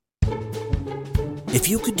If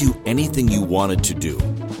you could do anything you wanted to do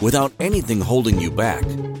without anything holding you back,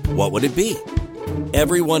 what would it be?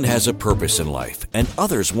 Everyone has a purpose in life, and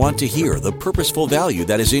others want to hear the purposeful value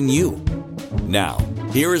that is in you. Now,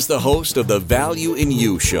 here is the host of the Value in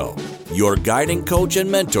You show, your guiding coach and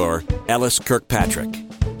mentor, Ellis Kirkpatrick.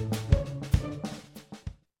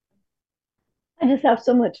 I just have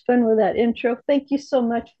so much fun with that intro. Thank you so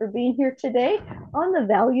much for being here today on the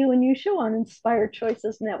Value in You show on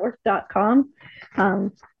InspiredChoicesNetwork.com.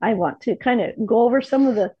 I want to kind of go over some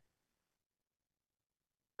of the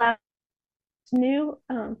new.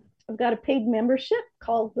 I've got a paid membership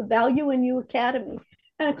called the Value in You Academy.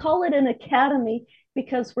 And I call it an academy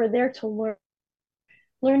because we're there to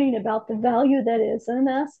learning about the value that is in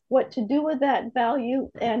us, what to do with that value,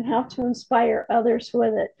 and how to inspire others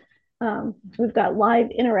with it. We've got live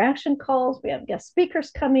interaction calls. We have guest speakers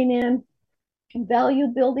coming in, value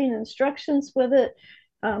building instructions with it.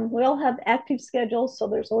 We all have active schedules, so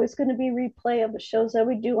there's always going to be replay of the shows that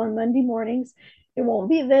we do on Monday mornings. It won't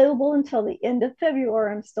be available until the end of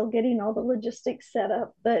February. I'm still getting all the logistics set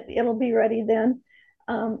up, but it'll be ready then.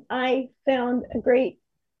 I found a great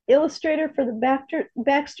illustrator for the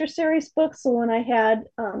Baxter series books. So when I had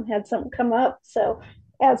something come up, so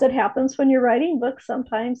as it happens when you're writing books,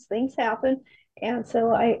 sometimes things happen. And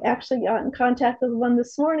so I actually got in contact with one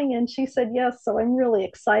this morning, and she said yes. So I'm really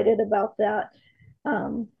excited about that.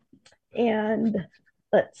 And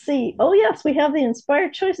let's see. Oh yes, we have the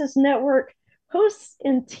Inspired Choices Network hosts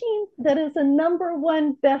and team that is a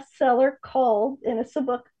 #1 bestseller called, and it's a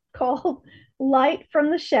book called Light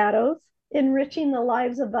from the Shadows, Enriching the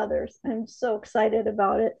Lives of Others. I'm so excited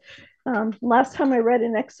about it. Last time I read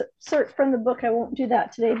an excerpt from the book. I won't do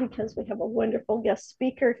that today because we have a wonderful guest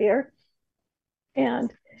speaker here.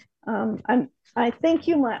 And I thank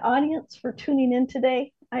you, my audience, for tuning in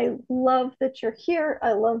today. I love that you're here.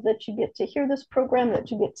 I love that you get to hear this program, that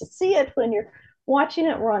you get to see it when you're watching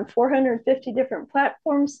it. We're on 450 different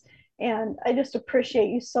platforms. And I just appreciate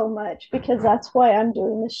you so much because that's why I'm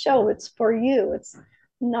doing this show. It's for you. It's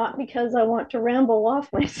not because I want to ramble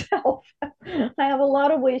off myself. I have a lot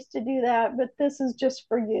of ways to do that, but this is just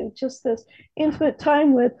for you, just this intimate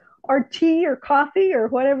time with our tea or coffee or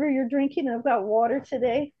whatever you're drinking. I've got water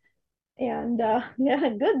today. And yeah,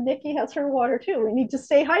 good. Nikki has her water too. We need to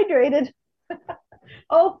stay hydrated.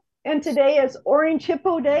 Oh, and today is Orange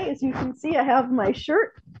Hippo Day. As you can see, I have my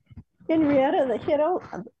shirt, Henrietta, the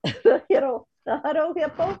Hutto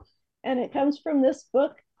Hippo, and it comes from this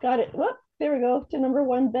book. Got it. Whoop, there we go to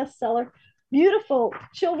 #1 bestseller. Beautiful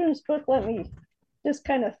children's book. Let me just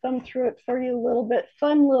kind of thumb through it for you a little bit.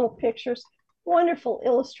 Fun little pictures. Wonderful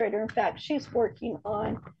illustrator. In fact, she's working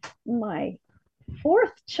on my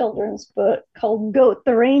 4th children's book called Goat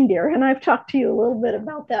the Reindeer. And I've talked to you a little bit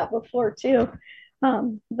about that before too.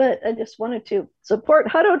 But I just wanted to support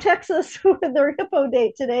Hutto, Texas with their Hippo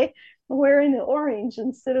Day today, wearing the orange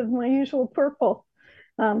instead of my usual purple.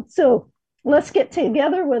 So let's get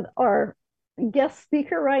together with our guest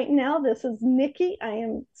speaker right now. This is Nikki. I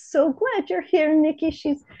am so glad you're here, Nikki.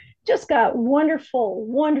 She's just got wonderful,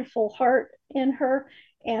 wonderful heart in her.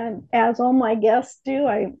 And as all my guests do,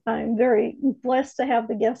 I'm very blessed to have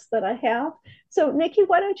the guests that I have. So, Nikki,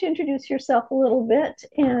 why don't you introduce yourself a little bit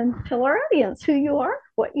and tell our audience who you are,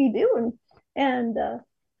 what you do, and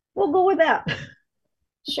we'll go with that.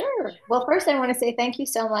 Sure. Well, first, I want to say thank you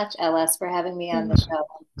so much, LS, for having me on the show.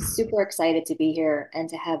 I'm super excited to be here and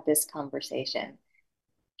to have this conversation.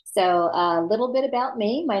 So, a little bit about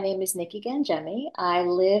me. My name is Nikki Gangemi. I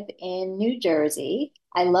live in New Jersey.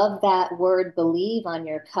 I love that word believe on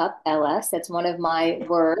your cup, LS. That's one of my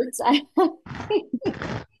words.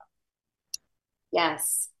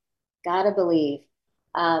 Yes, gotta believe.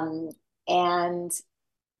 And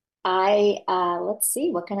let's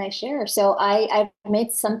see, what can I share? So I've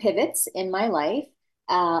made some pivots in my life.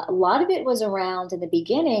 A lot of it was around in the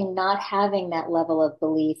beginning, not having that level of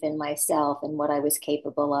belief in myself and what I was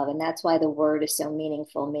capable of. And that's why the word is so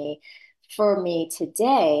meaningful for me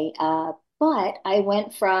today. But I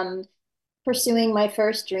went from pursuing my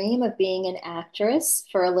first dream of being an actress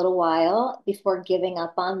for a little while before giving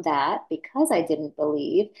up on that because I didn't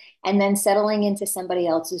believe, and then settling into somebody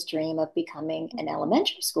else's dream of becoming an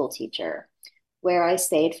elementary school teacher, where I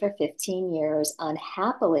stayed for 15 years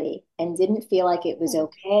unhappily and didn't feel like it was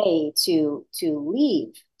okay to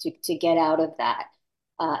leave, to get out of that.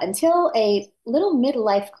 Until a little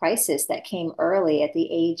midlife crisis that came early at the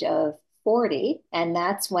age of 40. And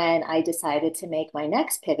that's when I decided to make my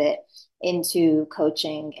next pivot into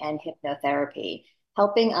coaching and hypnotherapy.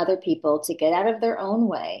 helping other people to get out of their own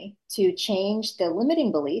way, to change the limiting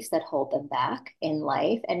beliefs that hold them back in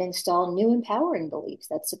life and install new empowering beliefs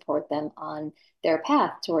that support them on their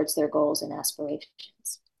path towards their goals and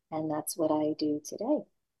aspirations. And that's what I do today.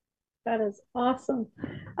 That is awesome.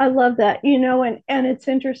 I love that. And it's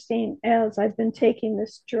interesting as I've been taking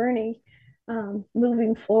this journey,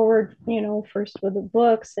 moving forward, first with the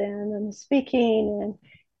books and then the speaking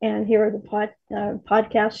and here are the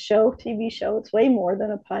podcast show, TV show. It's way more than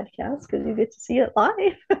a podcast because you get to see it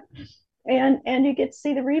live and you get to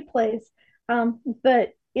see the replays.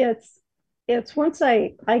 But it's once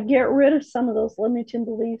I get rid of some of those limiting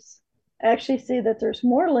beliefs, I actually see that there's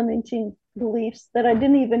more limiting beliefs that I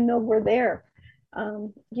didn't even know were there.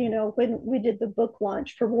 When we did the book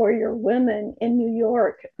launch for Warrior Women in New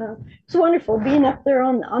York, it's wonderful being up there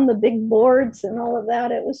on the big boards and all of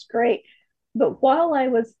that. It was great. But while I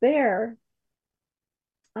was there,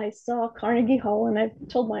 I saw Carnegie Hall, and I've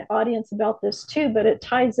told my audience about this too, but it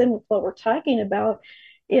ties in with what we're talking about.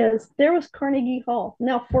 Is there was Carnegie Hall.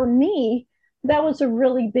 Now, for me, that was a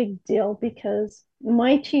really big deal because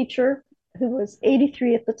my teacher, who was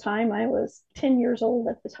 83 at the time, I was 10 years old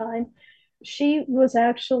at the time, she was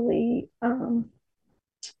actually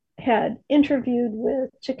had interviewed with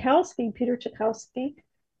Peter Tchaikovsky,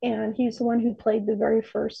 and he's the one who played the very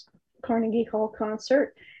first Carnegie Hall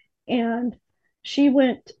concert. And she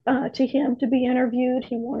went to him to be interviewed.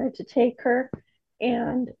 He wanted to take her,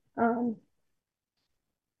 and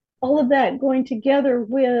all of that going together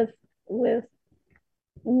with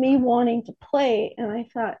me wanting to play. And I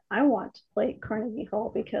thought, I want to play at Carnegie Hall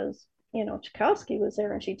because Tchaikovsky was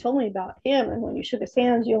there, and she told me about him. And when you shook his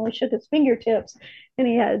hands, you only shook his fingertips, and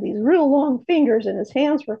he had these real long fingers, and his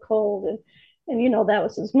hands were cold, and that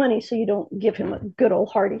was his money, so you don't give him a good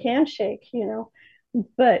old hearty handshake.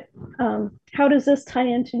 But how does this tie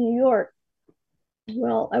into New York?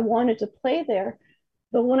 Well, I wanted to play there,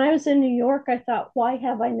 but when I was in New York, I thought, why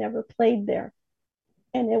have I never played there?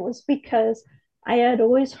 And it was because I had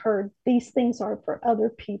always heard these things are for other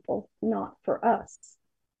people, not for us.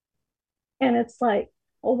 And it's like,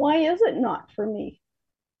 well, why is it not for me?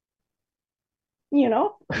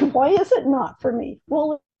 Why is it not for me?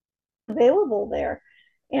 Well, it's available there.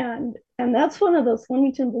 And that's one of those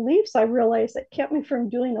limiting beliefs I realized that kept me from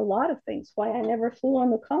doing a lot of things. Why I never flew on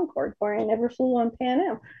the Concorde, why I never flew on Pan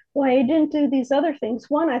Am, why I didn't do these other things.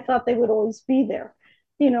 One, I thought they would always be there.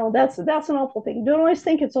 That's an awful thing. You don't always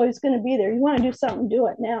think it's always going to be there. You want to do something, do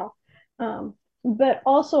it now. But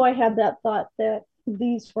also I had that thought that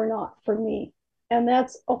these were not for me. And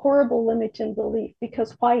that's a horrible limiting belief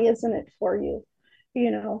because why isn't it for you?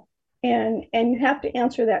 You know, and you have to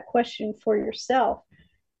answer that question for yourself.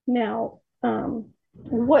 Now, hearing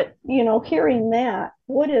that,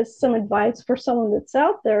 what is some advice for someone that's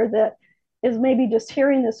out there that is maybe just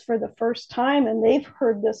hearing this for the first time and they've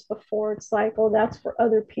heard this before? It's like, oh, that's for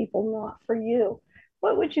other people, not for you.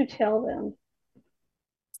 What would you tell them?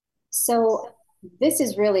 So this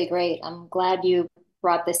is really great. I'm glad you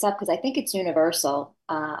brought this up because I think it's universal.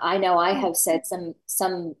 I know I have said some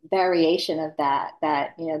variation of that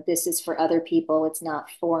this is for other people, it's not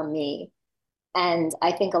for me. And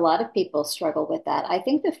I think a lot of people struggle with that. I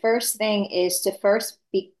think the first thing is to first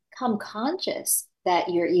become conscious that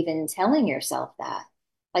you're even telling yourself that.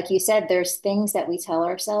 Like you said, there's things that we tell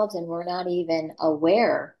ourselves and we're not even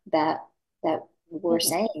aware that we're Mhm.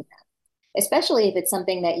 saying, especially if it's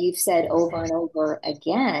something that you've said over and over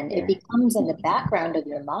again. It Yeah. becomes in the background of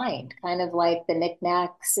your mind, kind of like the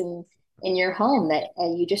knickknacks in your home that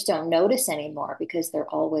you just don't notice anymore because they're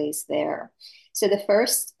always there. So the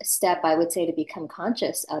first step I would say to become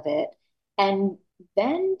conscious of it and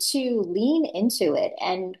then to lean into it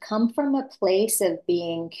and come from a place of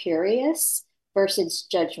being curious versus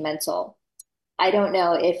judgmental. I don't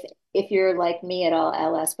know if you're like me at all,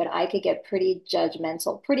 LS, but I could get pretty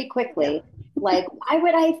judgmental pretty Yeah. quickly. Like, why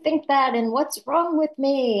would I think that? And what's wrong with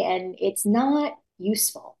me? And it's not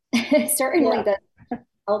useful. It certainly Yeah. doesn't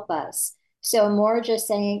help us. So more just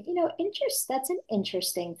saying, that's an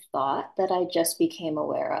interesting thought that I just became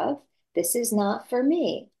aware of. This is not for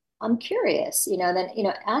me. I'm curious, then,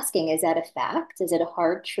 asking, is that a fact? Is it a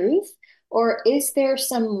hard truth? Or is there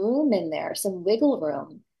some room in there, some wiggle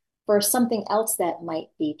room for something else that might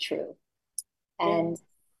be true? Yeah. And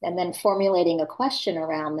and then formulating a question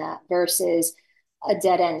around that versus a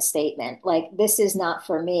dead end statement like this is not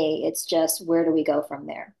for me, it's just where do we go from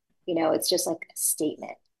there? It's just like a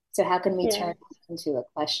statement. So how can we turn Yeah. it into a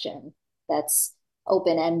question that's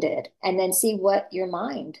open ended and then see what your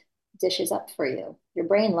mind dishes up for you? Your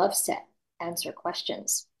brain loves to answer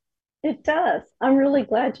questions. It does. I'm really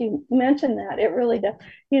glad you mentioned that. It really does.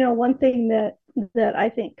 One thing that I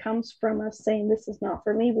think comes from us saying this is not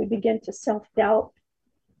for me, we begin to self-doubt.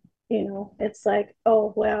 It's like,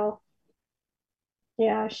 oh well,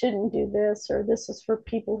 yeah, I shouldn't do this, or this is for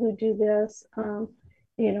people who do this.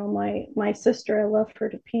 My sister, I love her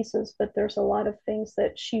to pieces, but there's a lot of things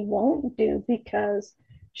that she won't do because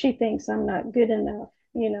she thinks I'm not good enough.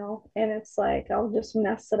 And it's like I'll just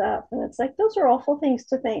mess it up. And it's like those are awful things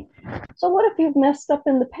to think. So what if you've messed up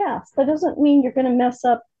in the past? That doesn't mean you're going to mess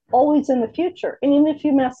up always in the future. And even if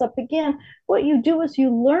you mess up again, what you do is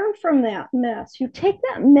you learn from that mess. You take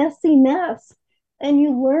that messy mess and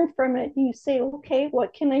you learn from it. You say, okay,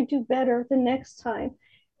 what can I do better the next time?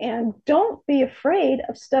 And don't be afraid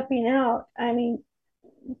of stepping out. I mean,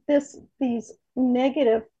 these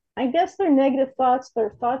negative, I guess they're negative thoughts,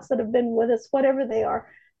 they're thoughts that have been with us, whatever they are,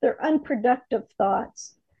 they're unproductive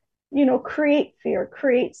thoughts. Create fear,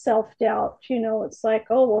 create self-doubt. It's like,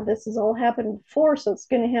 oh well, this has all happened before, so it's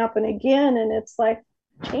going to happen again. And it's like,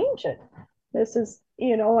 change it. This is,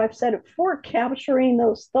 I've said it before, capturing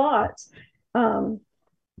those thoughts. Um,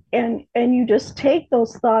 and you just take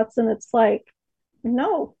those thoughts, and it's like,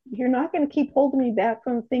 no, you're not going to keep holding me back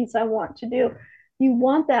from the things I want to do. You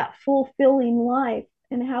want that fulfilling life.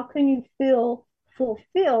 And how can you feel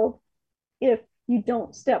fulfilled if you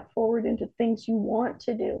don't step forward into things you want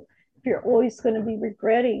to do? If you're always going to be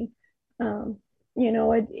regretting, um,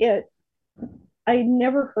 I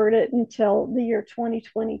never heard it until the year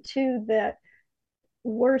 2022 that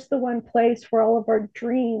where's the one place where all of our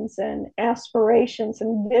dreams and aspirations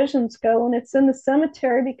and visions go? And it's in the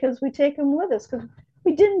cemetery, because we take them with us, because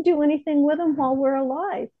we didn't do anything with them while we're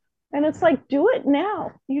alive. And it's like, do it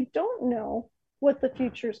now. You don't know what the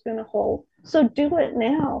future is going to hold, so do it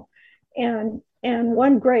now. And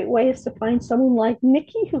one great way is to find someone like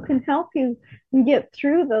Nikki who can help you get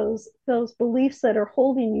through those beliefs that are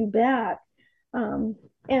holding you back. And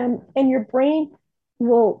your brain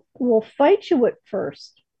will fight you at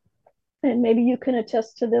first. And maybe you can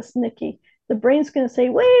attest to this, Nikki. The brain's going to say,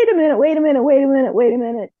 wait a minute, wait a minute, wait a minute, wait a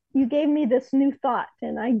minute. You gave me this new thought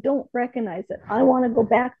and I don't recognize it. I want to go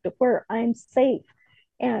back to where I'm safe.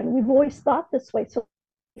 And we've always thought this way. So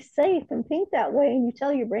be safe and think that way. And you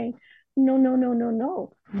tell your brain, no, no, no, no,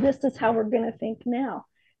 no. This is how we're going to think now.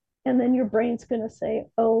 And then your brain's going to say,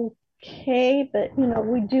 okay, but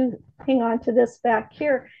we do hang on to this back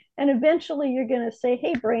here. And eventually you're going to say,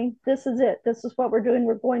 hey, brain, this is it. This is what we're doing.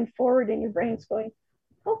 We're going forward. And your brain's going,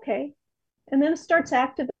 okay. And then it starts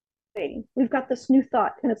activating. We've got this new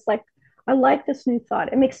thought. And it's like, I like this new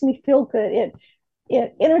thought. It makes me feel good. It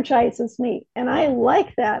energizes me. And I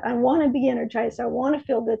like that. I want to be energized. I want to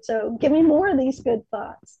feel good. So give me more of these good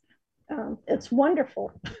thoughts. It's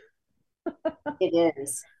wonderful. It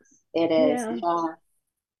is. It is. Yeah.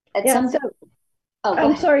 At Yeah. some So point, oh, go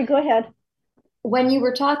I'm ahead. sorry. Go ahead. When you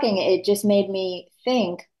were talking, it just made me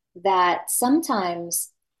think that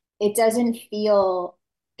sometimes it doesn't feel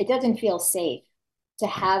it doesn't feel safe to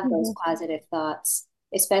have those Mhm. positive thoughts,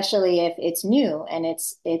 especially if it's new and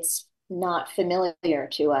it's not familiar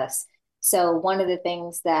to us. So one of the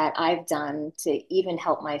things that I've done to even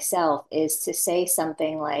help myself is to say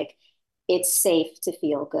something like, it's safe to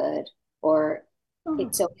feel good, or Oh,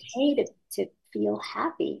 it's okay to feel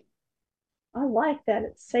happy. I like that.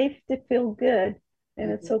 It's safe to feel good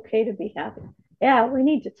and it's Mhm. okay to be happy. Yeah, we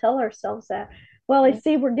need to tell ourselves that. Well, I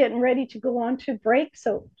see we're getting ready to go on to break.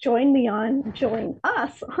 So join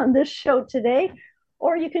us on this show today,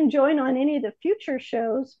 or you can join on any of the future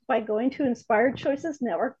shows by going to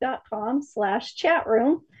inspiredchoicesnetwork.com/chat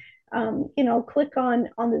room. Click on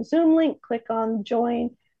the Zoom link, click on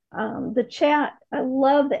join the chat. I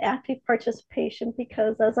love the active participation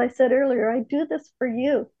because, as I said earlier, I do this for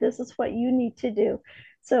you. This is what you need to do.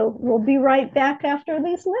 So we'll be right back after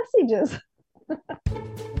these messages.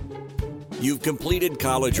 You've completed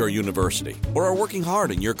college or university, or are working hard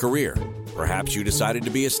in your career. Perhaps you decided to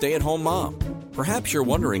be a stay-at-home mom. Perhaps you're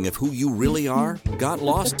wondering if who you really are got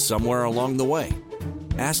lost somewhere along the way.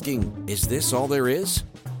 Asking, is this all there is?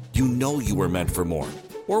 You know you were meant for more.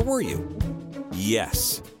 Or were you?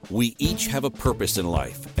 Yes. We each have a purpose in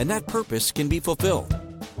life, and that purpose can be fulfilled.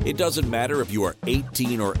 It doesn't matter if you are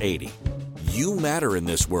 18 or 80. You matter in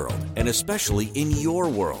this world, and especially in your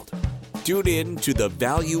world. Tune in to the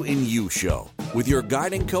Value in You show with your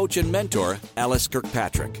guiding coach and mentor, Ellis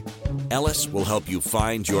Kirkpatrick. Ellis will help you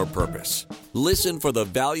find your purpose. Listen for the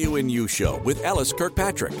Value in You show with Ellis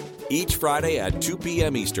Kirkpatrick each Friday at 2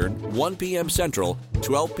 p.m. Eastern, 1 p.m. Central,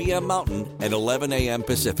 12 p.m. Mountain, and 11 a.m.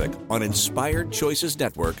 Pacific on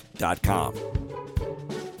InspiredChoicesNetwork.com.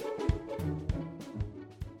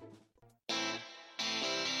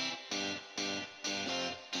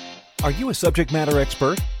 Are you a subject matter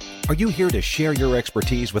expert? Are you here to share your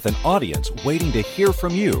expertise with an audience waiting to hear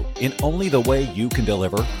from you in only the way you can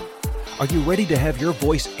deliver? Are you ready to have your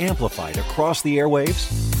voice amplified across the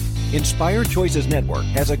airwaves? Inspired Choices Network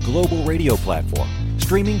has a global radio platform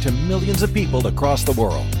streaming to millions of people across the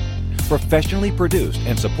world. Professionally produced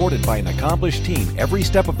and supported by an accomplished team every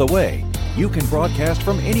step of the way, you can broadcast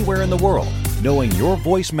from anywhere in the world, knowing your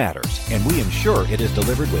voice matters, and we ensure it is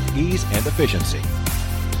delivered with ease and efficiency.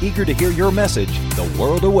 Eager to hear your message, the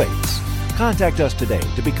world awaits. Contact us today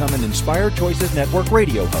to become an Inspired Choices Network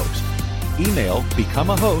radio host. Email become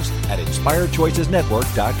a host at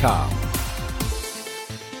inspiredchoicesnetwork.com.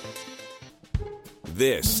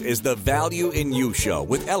 This is the Value in You Show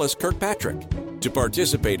with Ellis Kirkpatrick. To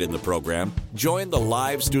participate in the program, join the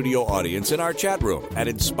live studio audience in our chat room at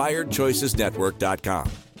inspiredchoicesnetwork.com.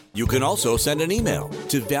 You can also send an email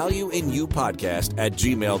to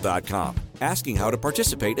valueinyoupodcast@gmail.com asking how to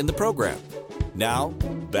participate in the program. Now,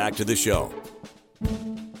 back to the show.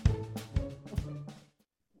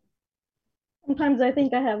 Sometimes I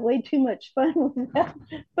think I have way too much fun with that.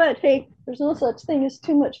 But hey, there's no such thing as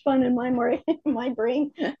too much fun in my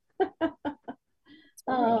brain.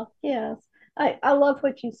 Yes. I love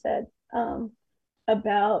what you said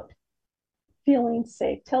about feeling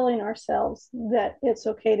safe, telling ourselves that it's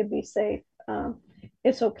okay to be safe.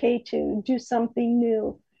 It's okay to do something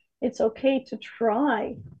new. It's okay to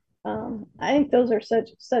try. I think those are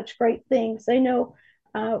such great things. I know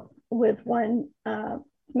with one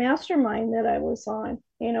mastermind that I was on,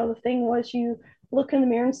 the thing was you look in the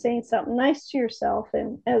mirror and saying something nice to yourself.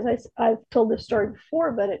 And as I've told this story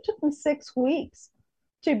before, but it took me 6 weeks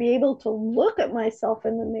to be able to look at myself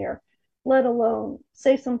in the mirror, let alone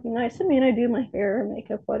say something nice. I mean, I do my hair and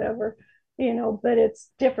makeup, whatever, but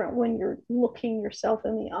it's different when you're looking yourself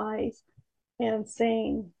in the eyes and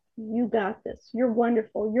saying, you got this, you're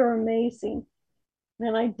wonderful, you're amazing.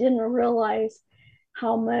 And I didn't realize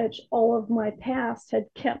how much all of my past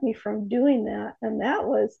had kept me from doing that. And that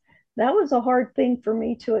was a hard thing for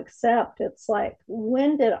me to accept. It's like,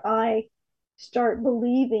 when did I start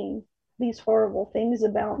believing these horrible things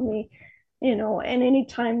about me? And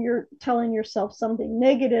anytime you're telling yourself something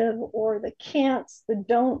negative, or the can'ts, the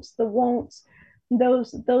don'ts, the won'ts,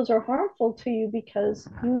 those are harmful to you, because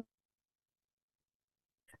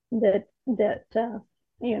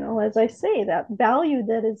as I say, that value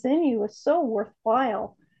that is in you is so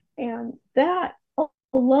worthwhile, and that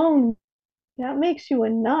alone, that makes you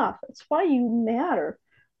enough. It's why you matter,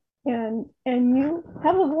 and you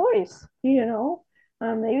have a voice.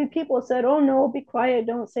 Maybe people said, oh no, be quiet,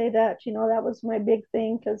 don't say that. That was my big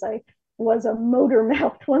thing, because I was a motor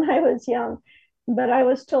mouth when I was young. But I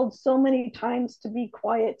was told so many times to be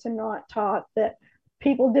quiet, to not talk, that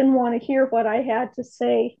people didn't want to hear what I had to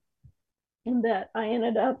say, and that I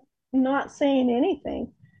ended up not saying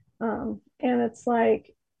anything. And it's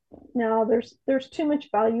like, now there's too much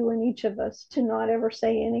value in each of us to not ever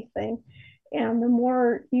say anything. And the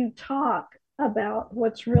more you talk about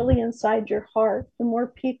what's really inside your heart, the more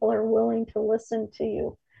people are willing to listen to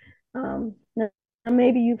you.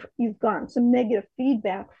 Maybe you've gotten some negative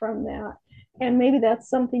feedback from that, and maybe that's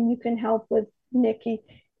something you can help with, Nikki.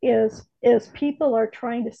 Is people are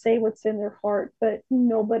trying to say what's in their heart, but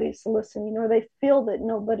nobody's listening, or they feel that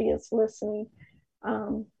nobody is listening.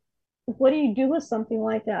 What do you do with something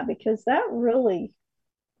like that? Because that really,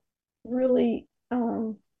 really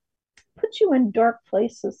puts you in dark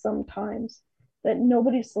places sometimes, that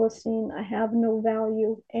nobody's listening, I have no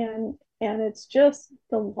value, and it's just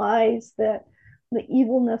the lies that the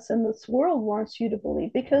evilness in this world wants you to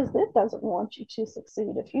believe, because it doesn't want you to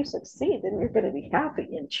succeed. If you succeed, then you're going to be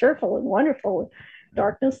happy and cheerful and wonderful.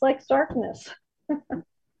 Darkness likes darkness.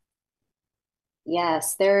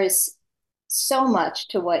 Yes, there is so much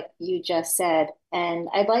to what you just said. And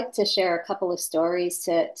I'd like to share a couple of stories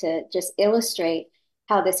to just illustrate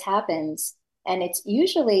how this happens. And it's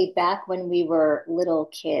usually back when we were little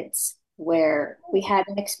kids, where we had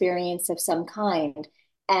an experience of some kind.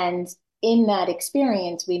 And in that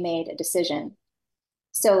experience, we made a decision.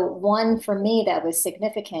 So one for me that was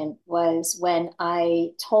significant was when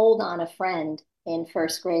I told on a friend in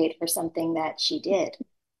first grade for something that she did.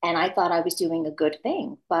 And I thought I was doing a good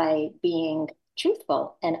thing by being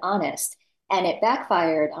truthful and honest. And it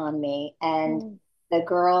backfired on me. And the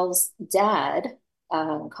girl's dad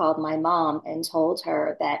called my mom and told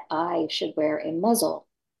her that I should wear a muzzle.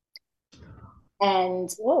 And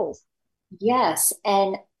Whoa. yes,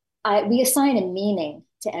 and we assign a meaning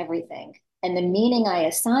to everything. And the meaning I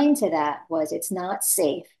assigned to that was, it's not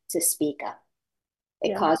safe to speak up.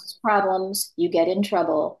 It causes problems, you get in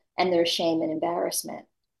trouble, and there's shame and embarrassment.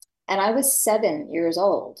 And I was 7 years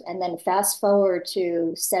old. And then fast forward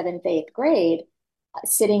to seventh, eighth grade,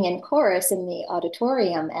 sitting in chorus in the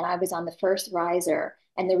auditorium, and I was on the first riser.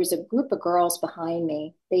 And there was a group of girls behind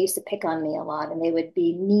me. They used to pick on me a lot, and they would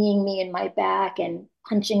be kneeing me in my back and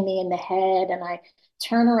punching me in the head. And I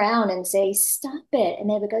turn around and say, "Stop it." And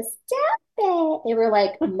they would go, "Stop it." They were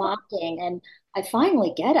like mocking. And I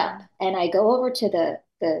finally get up and I go over to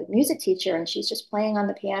the music teacher, and she's just playing on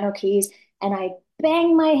the piano keys. And I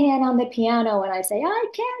bang my hand on the piano and I say, "I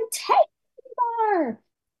can't take anymore."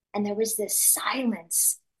 And there was this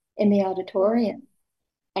silence in the auditorium.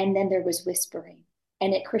 And then there was whispering,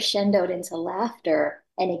 and it crescendoed into laughter.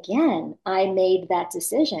 And again, I made that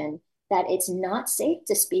decision that it's not safe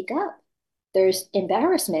to speak up. There's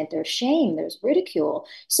embarrassment, there's shame, there's ridicule.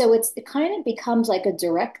 So it kind of becomes like a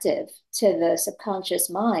directive to the subconscious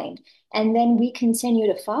mind. And then we continue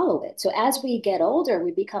to follow it. So as we get older,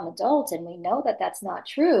 we become adults and we know that that's not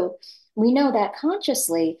true. We know that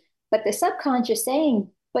consciously, but the subconscious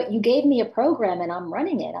saying, "But you gave me a program and I'm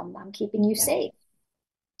running it. I'm keeping you safe."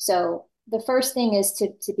 So the first thing is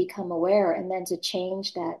to become aware and then to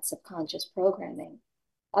change that subconscious programming.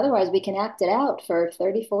 Otherwise, we can act it out for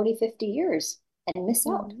 30, 40, 50 years and miss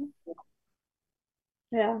out. Mhm.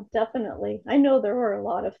 Yeah, definitely. I know there were a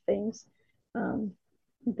lot of things um,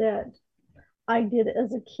 that I did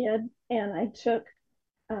as a kid, and I took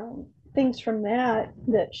things from that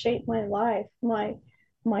that shaped my life.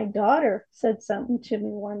 My daughter said something to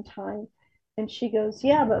me one time, and she goes,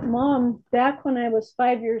 "Yeah, but mom, back when I was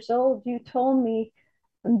 5 years old, you told me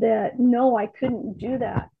that no, I couldn't do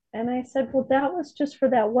that." And I said, "Well, that was just for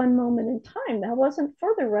that one moment in time. That wasn't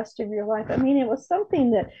for the rest of your life." I mean, it was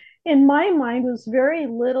something that in my mind was very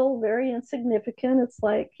little, very insignificant. It's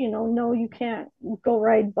like, no, you can't go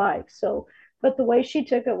ride bikes. So, but the way she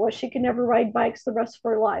took it was she could never ride bikes the rest of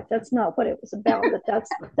her life. That's not what it was about, but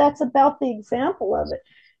that's about the example of it.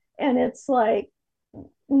 And it's like,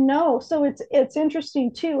 no. So it's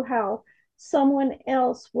interesting too how someone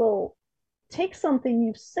else will take something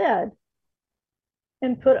you've said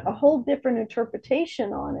and put a whole different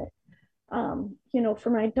interpretation on it. For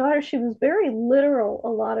my daughter, she was very literal a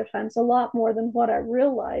lot of times, a lot more than what I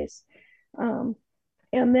realized. Um,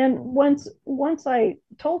 and then once I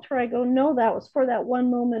told her, I go, "No, that was for that one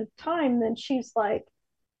moment of time." Then she's like,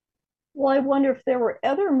 "Well, I wonder if there were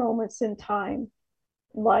other moments in time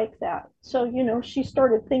like that." So, she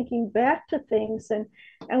started thinking back to things, and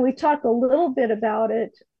we talked a little bit about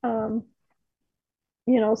it.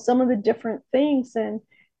 Some of the different things, and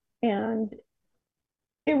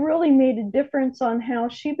it really made a difference on how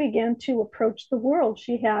she began to approach the world.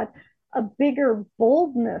 She had a bigger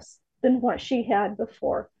boldness than what she had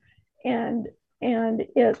before. And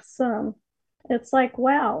it's like,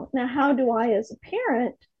 wow, now how do I as a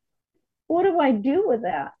parent, what do I do with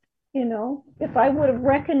that? If I would have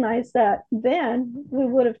recognized that then, we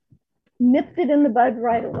would have nipped it in the bud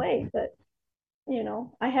right away. But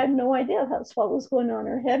I had no idea that's what was going on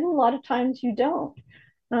in her head. And a lot of times you don't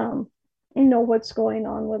um, know what's going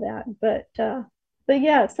on with that. But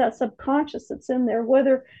yeah, it's that subconscious that's in there,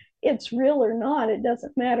 whether it's real or not, it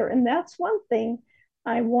doesn't matter. And that's one thing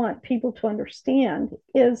I want people to understand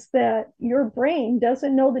is that your brain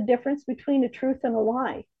doesn't know the difference between a truth and a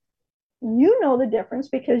lie. You know the difference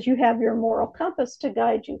because you have your moral compass to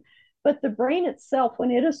guide you. But the brain itself,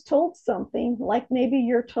 when it is told something, like maybe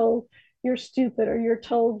you're told you're stupid, or you're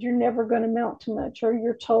told you're never going to amount to much, or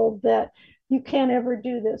you're told that you can't ever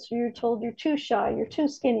do this, or you're told you're too shy, you're too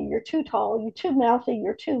skinny, you're too tall, you're too mouthy,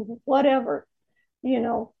 you're too whatever, you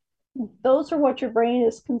know, those are what your brain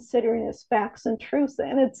is considering as facts and truths,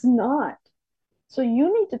 and it's not. So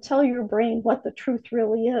you need to tell your brain what the truth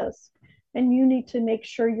really is, and you need to make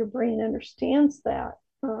sure your brain understands that.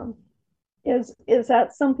 Is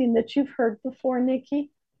that something that you've heard before,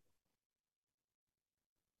 Nikki?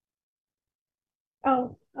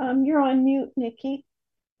 Oh, you're on mute, Nikki.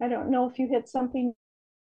 I don't know if you hit something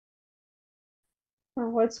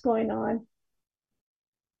or what's going on.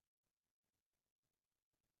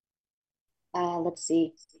 Let's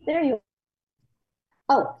see. There you.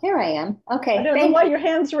 Oh, here I am. I Okay, don't know thank why you. your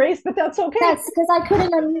hands raised, but that's okay. That's because I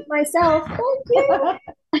couldn't unmute myself. Thank you.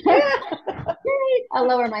 I'll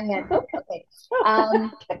lower my hand. Okay.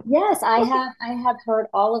 Yes, I have heard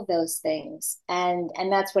all of those things, and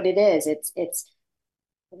that's what it is. It's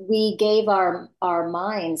we gave our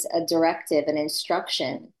minds a directive, an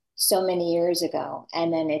instruction so many years ago,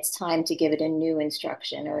 and then it's time to give it a new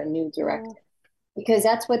instruction or a new directive because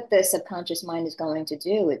that's what the subconscious mind is going to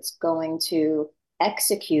do. It's going to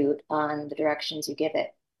execute on the directions you give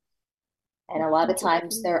it. And a lot of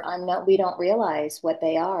times they're unknown. We don't realize what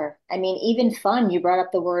they are. I mean, even fun, you brought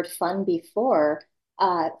up the word fun before.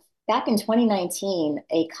 Back in 2019,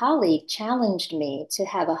 a colleague challenged me to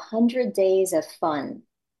have 100 days of fun.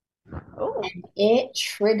 Oh, And it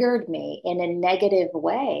triggered me in a negative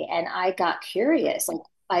way. And I got curious. Like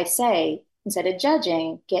I say, instead of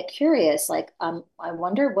judging, get curious. Like, I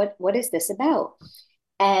wonder what is this about?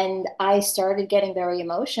 And I started getting very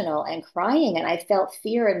emotional and crying, and I felt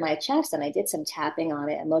fear in my chest. And I did some tapping on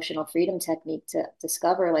it, emotional freedom technique, to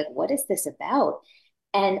discover, like, what is this about?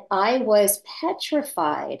 And I was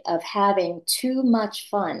petrified of having too much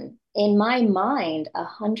fun. In my mind,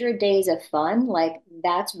 100 days of fun, like,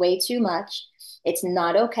 that's way too much. It's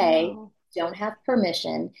not okay. wow. Don't have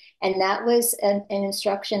permission. And that was an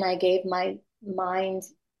instruction I gave my mind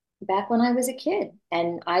back when I was a kid,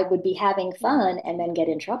 and I would be having fun and then get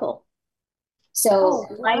in trouble. So, Oh,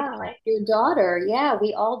 like wow. your daughter, yeah,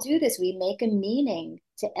 we all do this. We make a meaning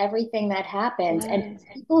to everything that happens. And Yes.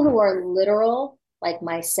 people who are literal, like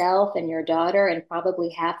myself and your daughter, and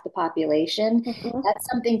probably half the population, Mhm. that's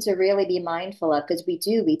something to really be mindful of, because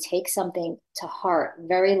we take something to heart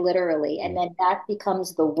very literally. And then that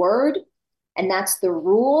becomes the word, and that's the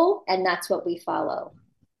rule, and that's what we follow.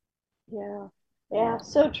 Yeah. Yeah, Yeah.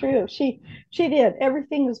 so true. She did.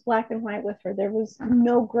 Everything was black and white with her. There was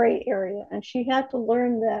no gray area. And she had to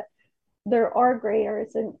learn that there are gray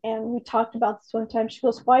areas. And we talked about this one time. She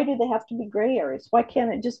goes, why do they have to be gray areas? Why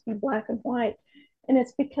can't it just be black and white? And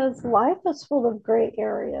it's because life is full of gray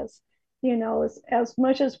areas. As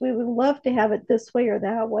much as we would love to have it this way or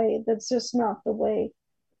that way, that's just not the way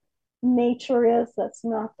nature is. That's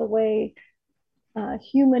not the way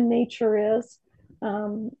human nature is.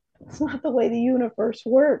 Um, it's not the way the universe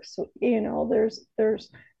works. There's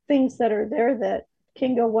things that are there that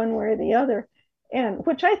can go one way or the other, and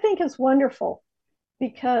which I think is wonderful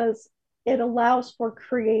because it allows for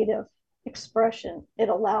creative expression. It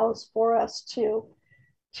allows for us to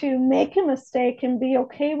make a mistake and be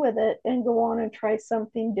okay with it and go on and try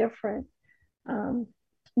something different. Um,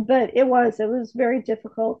 but it was very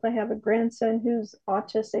difficult. I have a grandson who's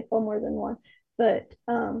autistic, well, more than one, but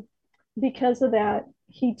because of that,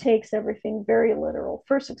 he takes everything very literal.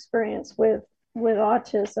 First experience with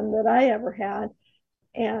autism that I ever had,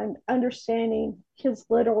 and understanding his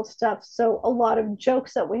literal stuff. So a lot of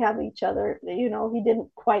jokes that we have with each other, he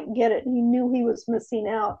didn't quite get it. He knew he was missing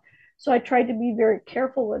out. So I tried to be very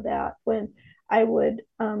careful with that. When I would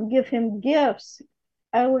give him gifts,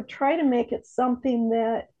 I would try to make it something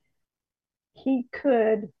that he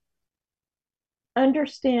could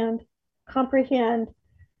understand, comprehend,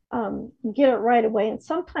 get it right away. And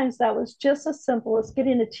sometimes that was just as simple as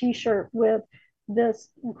getting a T-shirt with this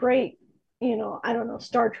great, I don't know,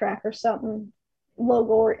 Star Trek or something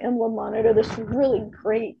logo or emblem on it, or this really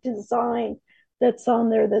great design that's on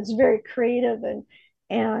there that's very creative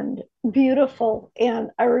and beautiful. And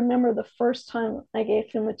I remember the first time I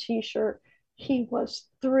gave him a T-shirt, he was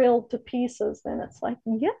thrilled to pieces. And it's like,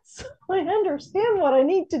 yes, I understand what I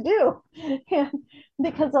need to do. And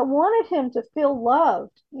because I wanted him to feel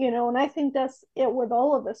loved, and I think that's it with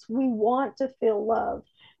all of us. We want to feel loved.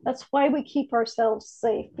 That's why we keep ourselves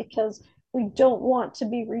safe, because we don't want to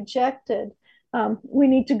be rejected. We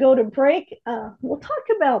need to go to break. We'll talk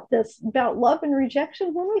about this, about love and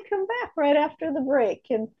rejection, when we come back right after the break.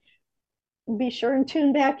 And be sure and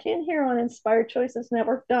tune back in here on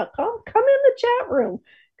inspiredchoicesnetwork.com. Come in the chat room.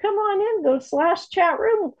 Come on in, go /chat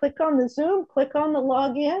room, click on the Zoom, click on the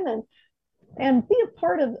login, and be a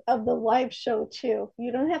part of the live show too.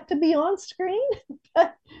 You don't have to be on screen,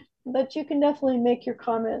 but you can definitely make your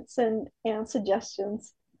comments and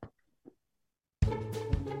suggestions.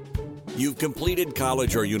 You've completed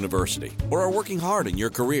college or university, or are working hard in your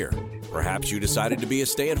career. Perhaps you decided to be a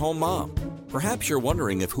stay-at-home mom. Perhaps you're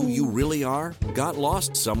wondering if who you really are got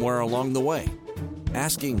lost somewhere along the way.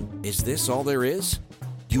 Asking, is this all there is?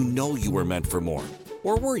 You know you were meant for more.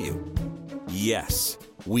 Or were you? Yes.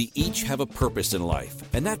 We each have a purpose in life,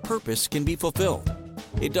 and that purpose can be fulfilled.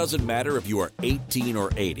 It doesn't matter if you are 18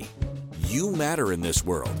 or 80. You matter in this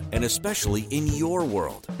world, and especially in your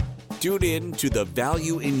world. Tune in to the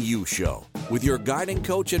Value in You show with your guiding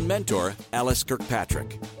coach and mentor, Ellis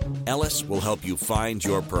Kirkpatrick. Ellis will help you find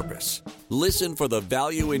your purpose. Listen for the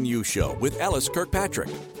Value in You show with Ellis Kirkpatrick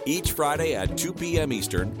each Friday at 2 p.m.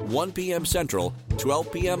 Eastern, 1 p.m. Central,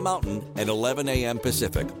 12 p.m. Mountain, and 11 a.m.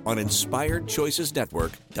 Pacific on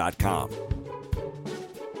InspiredChoicesNetwork.com.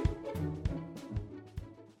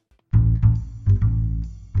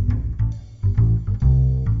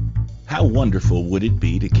 How wonderful would it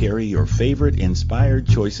be to carry your favorite Inspired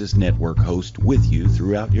Choices Network host with you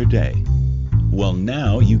throughout your day? Well,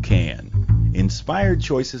 now you can. Inspired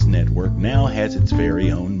Choices Network now has its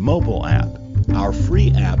very own mobile app. Our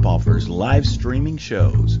free app offers live streaming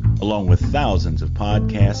shows, along with thousands of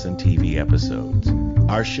podcasts and TV episodes.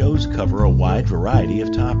 Our shows cover a wide variety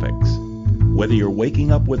of topics. Whether you're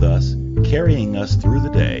waking up with us, carrying us through the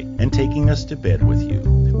day, and taking us to bed with you,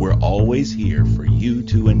 we're always here for you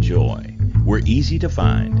to enjoy. We're easy to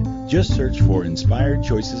find. Just search for Inspired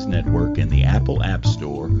Choices Network in the Apple App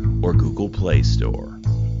Store or Google Play Store.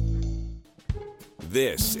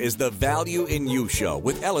 This is the Value in You Show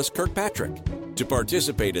with Ellis Kirkpatrick. To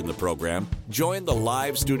participate in the program, join the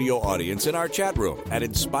live studio audience in our chat room at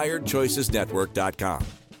inspiredchoicesnetwork.com.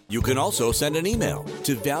 You can also send an email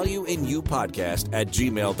to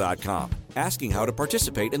valueinyoupodcast@gmail.com asking how to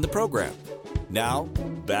participate in the program. Now,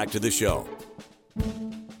 back to the show.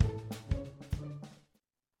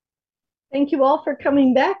 Thank you all for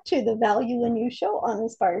coming back to the Value in You Show on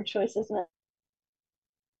Inspired Choices Network.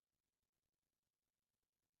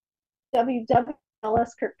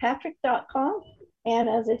 www.lskirkpatrick.com, and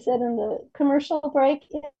as I said in the commercial break,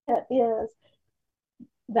 it is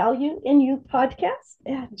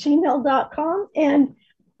valueinyoupodcast@gmail.com, and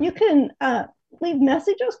you can leave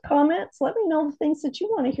messages, comments, let me know the things that you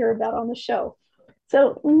want to hear about on the show.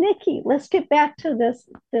 So Nikki, let's get back to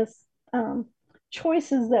this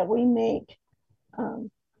choices that we make.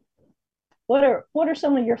 What are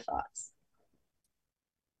some of your thoughts?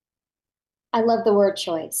 I love the word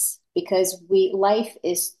choice because life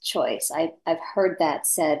is choice. I've heard that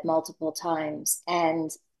said multiple times.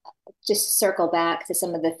 And just circle back to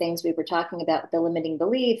some of the things we were talking about with the limiting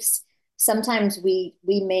beliefs. Sometimes we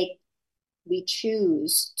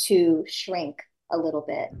choose to shrink a little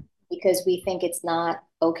bit because we think it's not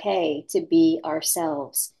okay to be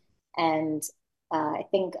ourselves. And I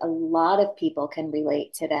think a lot of people can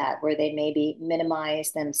relate to that, where they maybe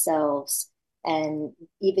minimize themselves and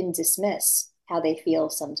even dismiss how they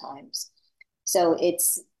feel sometimes. So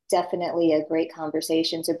it's definitely a great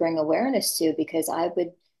conversation to bring awareness to, because I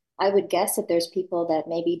would guess that there's people that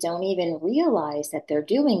maybe don't even realize that they're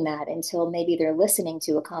doing that until maybe they're listening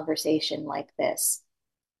to a conversation like this.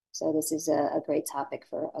 So this is a great topic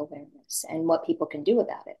for awareness and what people can do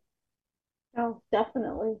about it. Oh,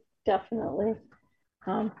 definitely.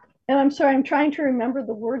 And I'm sorry, I'm trying to remember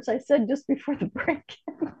the words I said just before the break.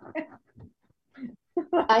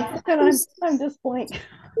 I'm just blank.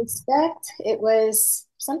 Respect. It was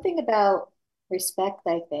something about respect,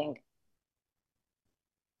 I think.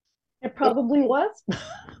 It probably was.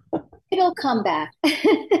 It'll come back.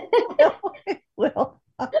 Well,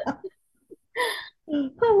 I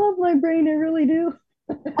love my brain. I really do.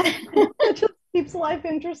 It just keeps life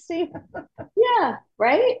interesting. Yeah,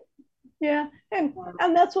 right? Yeah, and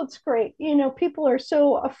that's what's great. You know, people are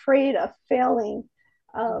so afraid of failing.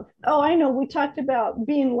 I know we talked about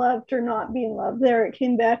being loved or not being loved. There, it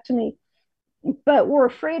came back to me. But we're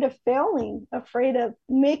afraid of failing, afraid of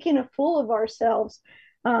making a fool of ourselves.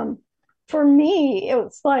 For me, it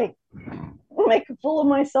was like, I make a fool of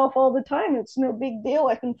myself all the time. It's no big deal.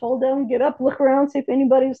 I can fall down, get up, look around, see if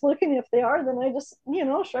anybody's looking. If they are, then I just,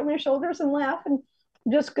 shrug my shoulders and laugh and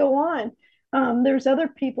just go on. There's other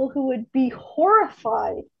people who would be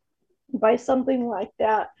horrified by something like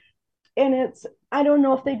that. And I don't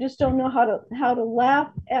know if they just don't know how to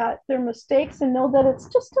laugh at their mistakes and know that it's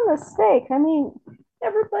just a mistake. I mean,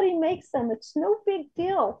 everybody makes them. It's no big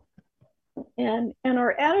deal. And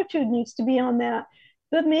our attitude needs to be on that.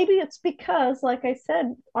 But maybe it's because, like I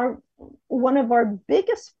said, one of our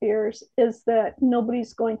biggest fears is that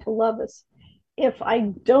nobody's going to love us. If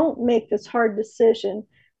I don't make this hard decision,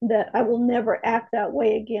 that I will never act that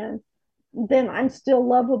way again, then I'm still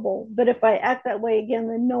lovable. But if I act that way again,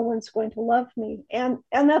 then no one's going to love me. And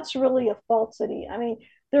that's really a falsity. I mean,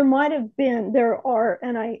 there are,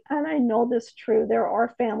 and I know this true, there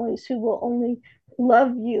are families who will only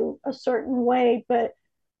love you a certain way, but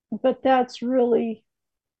that's really,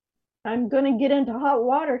 I'm going to get into hot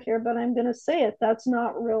water here, but I'm going to say it. That's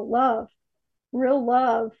not real love. Real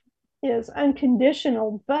love is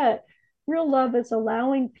unconditional, but real love is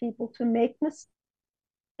allowing people to make mistakes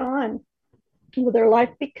on with their life,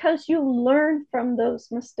 because you learn from those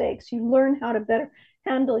mistakes. You learn how to better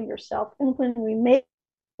handle yourself. And when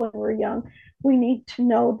we're young, we need to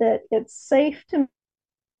know that it's safe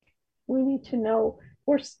we need to know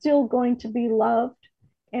we're still going to be loved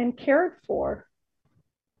and cared for.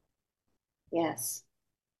 Yes.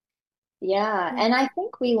 Yeah. And I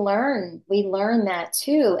think we learn that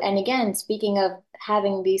too. And again, speaking of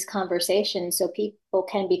having these conversations so people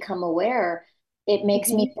can become aware, it makes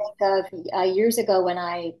me think of years ago when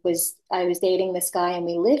I was dating this guy and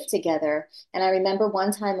we lived together. And I remember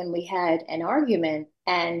one time when we had an argument,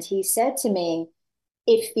 And he said to me,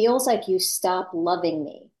 it feels like you stop loving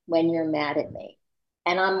me when you're mad at me.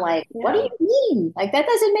 And I'm like, what do Yeah. you mean? Like, that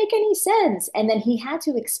doesn't make any sense. And then he had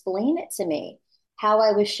to explain it to me how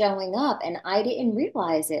I was showing up. And I didn't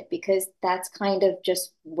realize it because that's kind of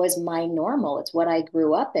just was my normal. It's what I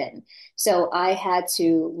grew up in. So I had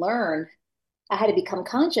to learn, I had to become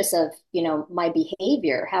conscious of, my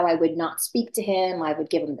behavior, how I would not speak to him. I would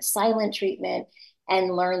give him the silent treatment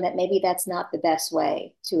and learn that maybe that's not the best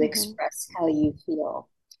way to Hmm. express how you feel.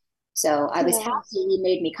 So I was happy Yeah. he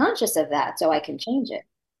made me conscious of that so I can change it.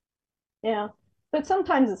 Yeah. But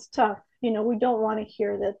sometimes it's tough. We don't want to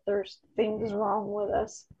hear that there's things wrong with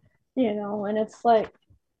us, and it's like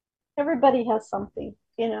everybody has something,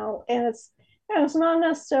 and it's not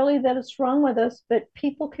necessarily that it's wrong with us, but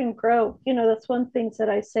people can grow. That's one thing that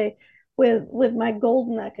I say with my gold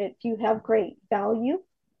nugget. You have great value.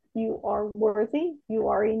 You are worthy. You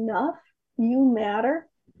are enough. You matter.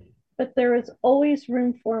 But there is always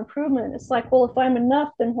room for improvement. It's like, well, if I'm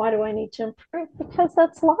enough, then why do I need to improve? Because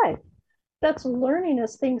that's life. That's learning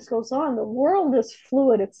as things goes on. The world is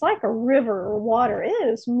fluid. It's like a river or water. It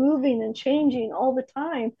is moving and changing all the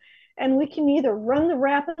time. And we can either run the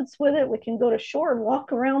rapids with it, we can go to shore and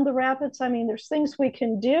walk around the rapids. I mean, there's things we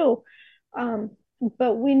can do. Um,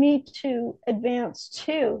 but we need to advance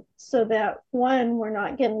too, so that one, we're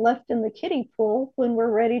not getting left in the kiddie pool when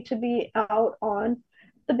we're ready to be out on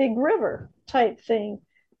the big river type thing.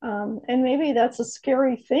 And maybe that's a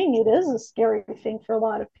scary thing. It is a scary thing for a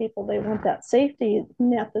lot of people. They want that safety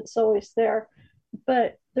net that's always there,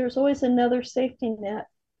 but there's always another safety net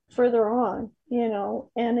further on,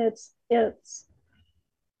 and it's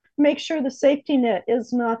make sure the safety net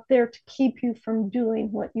is not there to keep you from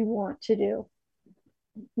doing what you want to do.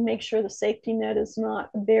 Make sure the safety net is not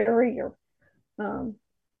a barrier. Um,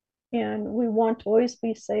 and we want to always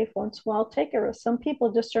be safe. Once in a while, take a risk. Some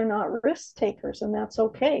people just are not risk takers, and that's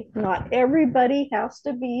okay. Not everybody has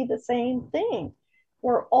to be the same thing.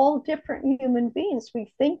 We're all different human beings.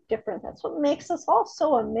 We think different. That's what makes us all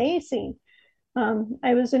so amazing.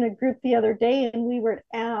 I was in a group the other day, and we were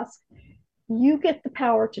asked, you get the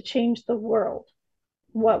power to change the world.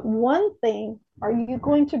 What one thing are you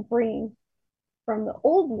going to bring from the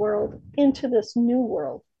old world into this new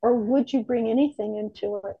world? Or would you bring anything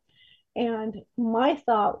into it? And my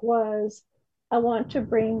thought was, I want to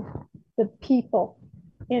bring the people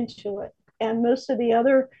into it. And most of the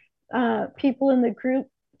other people in the group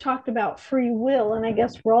talked about free will. And I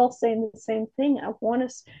guess we're all saying the same thing. I want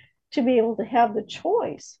us to be able to have the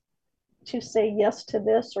choice to say yes to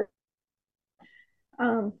this or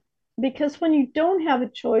um, because when you don't have a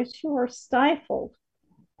choice, you are stifled.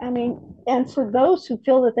 I mean, and for those who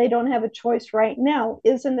feel that they don't have a choice right now,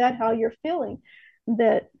 isn't that how you're feeling?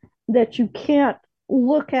 That that you can't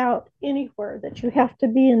look out anywhere, that you have to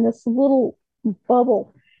be in this little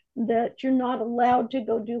bubble, that you're not allowed to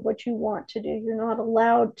go do what you want to do. You're not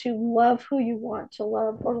allowed to love who you want to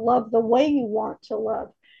love or love the way you want to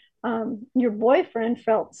love. Your boyfriend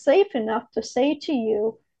felt safe enough to say to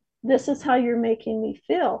you, this is how you're making me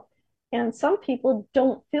feel. And some people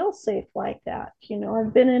don't feel safe like that.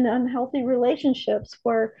 I've been in unhealthy relationships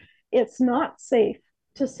where it's not safe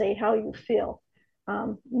to say how you feel.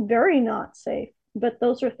 Very not safe. But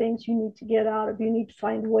those are things you need to get out of. You need to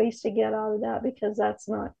find ways to get out of that because that's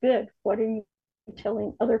not good. What are you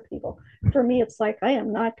telling other people? For me, it's like I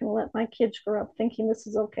am not going to let my kids grow up thinking this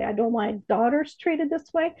is okay. I don't want my daughters treated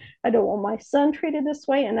this way. I don't want my son treated this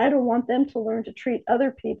way. And I don't want them to learn to treat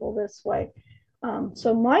other people this way.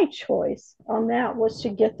 So my choice on that was to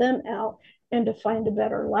get them out and to find a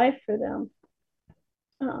better life for them.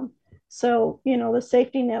 Um, so the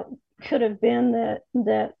safety net could have been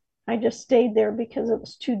that I just stayed there because it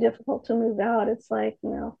was too difficult to move out. It's like,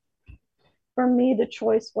 for me, the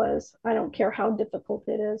choice was, I don't care how difficult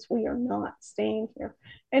it is, we are not staying here.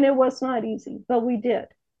 And it was not easy, but we did.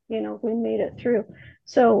 We made it through.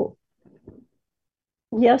 So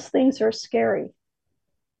yes, things are scary.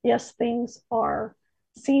 Yes, things are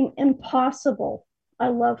seem impossible. I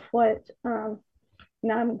love what now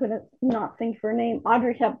I'm going to not think of her name.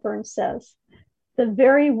 Audrey Hepburn says. The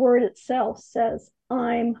very word itself says,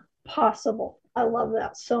 I'm possible. I love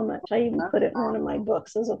that so much. I even put it in one of my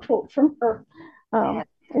books as a quote from her.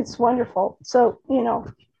 It's wonderful. So,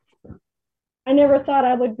 I never thought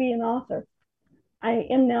I would be an author. I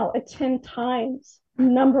am now a 10 times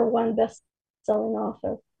number one best-selling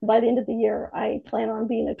author. By the end of the year, I plan on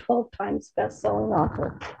being a 12 times best-selling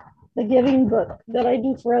author. The giving book that I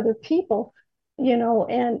do for other people,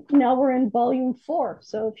 and now we're in volume 4.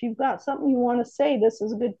 So if you've got something you want to say, this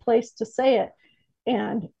is a good place to say it.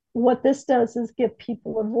 And what this does is give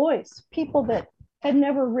people a voice, people that had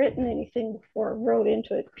never written anything before wrote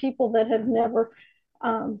into it. People that had never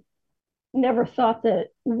thought that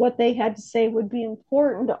what they had to say would be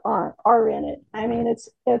important are in it. I mean,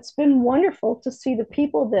 it's been wonderful to see the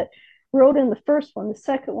people that wrote in the first one, the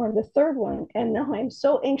second one, the third one, and now I'm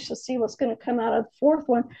so anxious to see what's going to come out of the fourth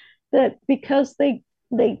one. That because they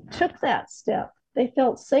took that step, they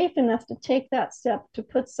felt safe enough to take that step to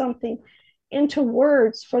put something into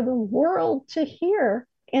words for the world to hear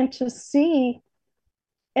and to see.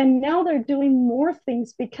 And now they're doing more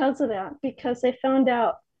things because of that, because they found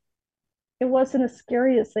out it wasn't as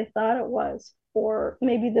scary as they thought it was, or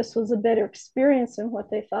maybe this was a better experience than what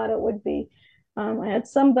they thought it would be. I had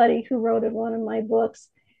somebody who wrote in one of my books,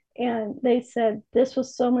 and they said, this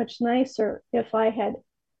was so much nicer. If I had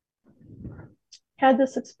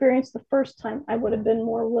this experience the first time, I would have been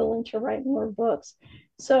more willing to write more books.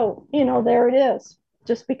 So, there it is.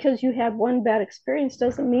 Just because you had one bad experience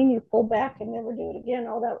doesn't mean you pull back and never do it again.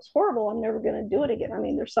 Oh, that was horrible. I'm never going to do it again. I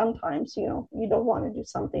mean, there's sometimes, you don't want to do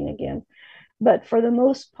something again. But for the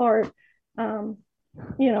most part,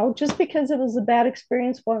 just because it was a bad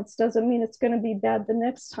experience once doesn't mean it's going to be bad the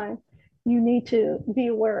next time. You need to be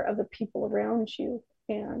aware of the people around you.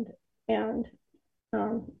 And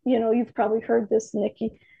you've probably heard this,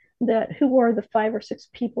 Nikki, that who are the 5 or 6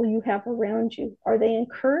 people you have around you? Are they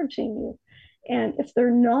encouraging you? And if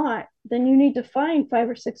they're not, then you need to find 5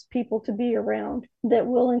 or 6 people to be around that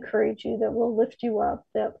will encourage you, that will lift you up,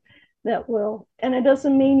 that will. And it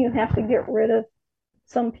doesn't mean you have to get rid of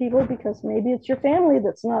some people, because maybe it's your family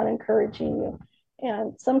that's not encouraging you.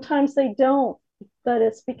 And sometimes they don't, but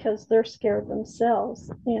it's because they're scared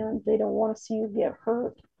themselves and they don't want to see you get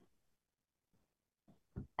hurt.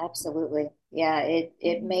 Absolutely. Yeah,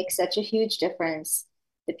 it makes such a huge difference.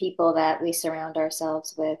 The people that we surround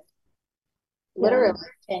ourselves with literally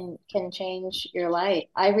can change your life.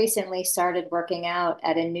 I recently started working out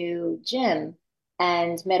at a new gym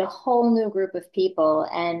and met a whole new group of people.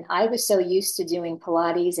 And I was so used to doing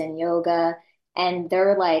Pilates and yoga, and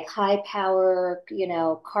they're like high power,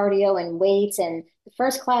 cardio and weights. And the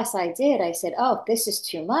first class I did, I said, oh, this is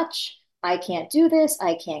too much. I can't do this.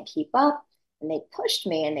 I can't keep up. And they pushed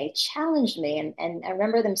me and they challenged me. And I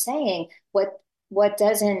remember them saying, what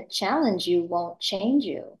doesn't challenge you won't change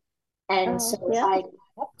you. And so Yeah. I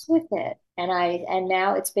kept with it. And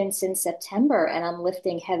now it's been since September, and I'm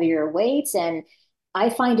lifting heavier weights, and I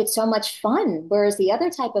find it so much fun. Whereas the other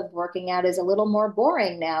type of working out is a little more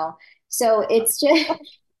boring now. So it's just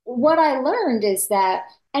what I learned is that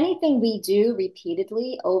anything we do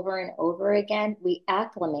repeatedly over and over again, we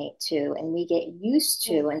acclimate to and we get used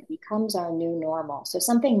to, and it becomes our new normal. So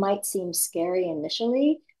something might seem scary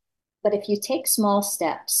initially, but if you take small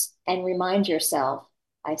steps and remind yourself,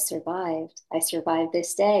 I survived. I survived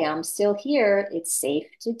this day. I'm still here. It's safe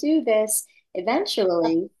to do this.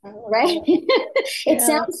 Eventually, right? It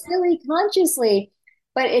sounds silly consciously,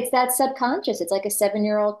 but it's that subconscious. It's like a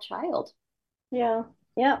 7-year-old child. Yeah,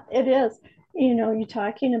 it is. You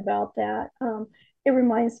talking about that. It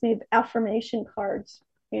reminds me of affirmation cards.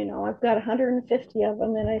 I've got 150 of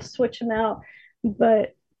them and I switch them out.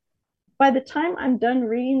 But by the time I'm done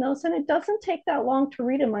reading those, and it doesn't take that long to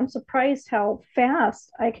read them, I'm surprised how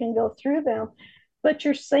fast I can go through them. But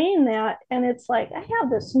you're saying that, and it's like I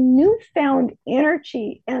have this newfound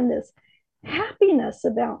energy and this happiness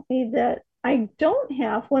about me that I don't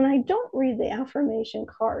have when I don't read the affirmation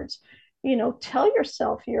cards. Tell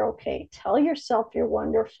yourself you're okay. Tell yourself you're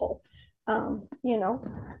wonderful. Tell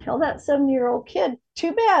that 7-year-old kid,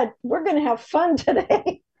 too bad, we're going to have fun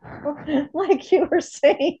today. Like you were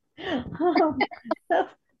saying.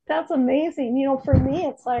 That's amazing. For me,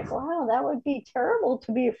 it's like, wow, that would be terrible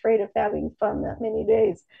to be afraid of having fun that many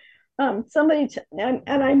days. And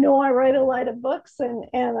I know I write a lot of books and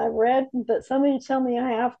I read, but somebody tell me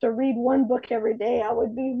I have to read one book every day, I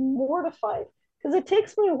would be mortified, because it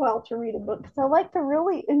takes me a while to read a book, because I like to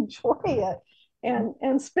really enjoy it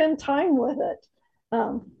and spend time with it.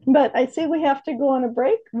 But I see we have to go on a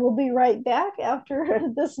break. We'll be right back after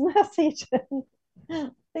this message.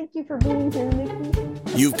 Thank you for being here, Nikki.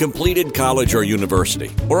 You've completed college or university,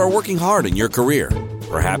 or are working hard in your career.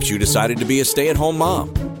 Perhaps you decided to be a stay-at-home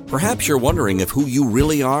mom. Perhaps you're wondering if who you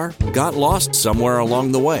really are got lost somewhere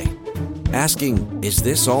along the way. Asking, is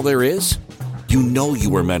this all there is? You know you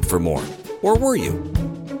were meant for more. Or were you?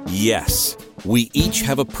 Yes. We each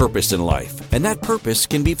have a purpose in life, and that purpose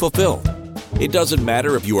can be fulfilled. It doesn't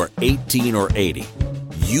matter if you are 18 or 80.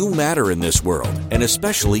 You matter in this world, and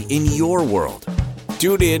especially in your world.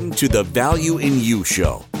 Tune in to the Value in You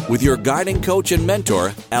show with your guiding coach and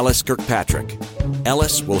mentor, Ellis Kirkpatrick.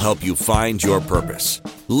 Ellis will help you find your purpose,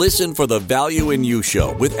 Listen for the Value in You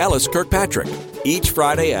Show with Ellis Kirkpatrick each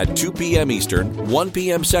Friday at 2 p.m. Eastern, 1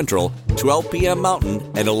 p.m. Central, 12 p.m. Mountain,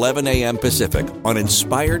 and 11 a.m. Pacific on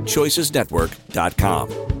InspiredChoicesNetwork.com.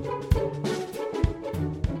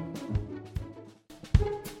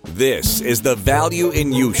 This is the Value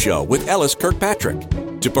in You Show with Ellis Kirkpatrick.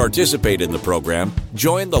 To participate in the program,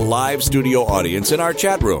 join the live studio audience in our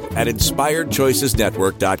chat room at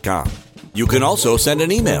InspiredChoicesNetwork.com. You can also send an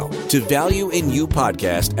email to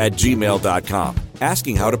valueinyoupodcast@gmail.com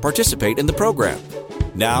asking how to participate in the program.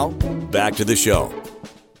 Now, back to the show.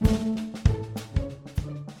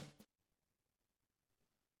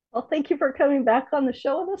 Well, thank you for coming back on the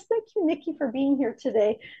show with us. Thank you, Nikki, for being here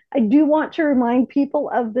today. I do want to remind people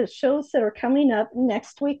of the shows that are coming up.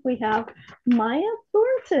 Next week, we have Maya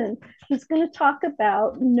Thornton, who's going to talk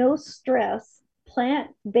about no stress,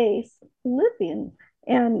 plant-based living.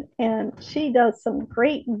 And she does some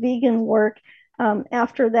great vegan work.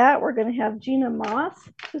 After that, we're going to have Gina Moss,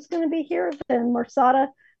 who's going to be here. Then Marsada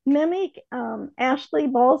Mimic, Ashley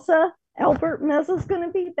Balsa, Albert Meza is going to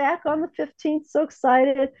be back on the 15th. So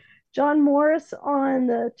excited. John Morris on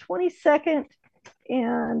the 22nd.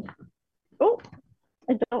 And, I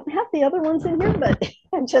don't have the other ones in here, but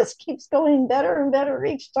it just keeps going better and better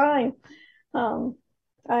each time.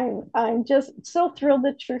 I'm just so thrilled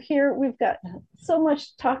that you're here. We've got so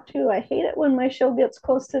much to talk to. I hate it when my show gets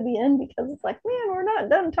close to the end because it's like, man, we're not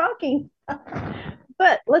done talking.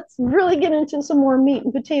 But let's really get into some more meat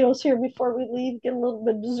and potatoes here before we leave. Get a little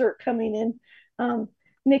bit of dessert coming in.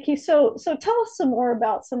 Nikki, so tell us some more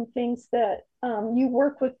about some things that you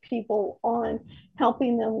work with people on,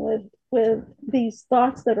 helping them with these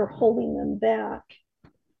thoughts that are holding them back.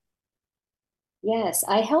 Yes,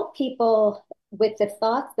 I help people with the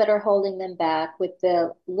thoughts that are holding them back, with the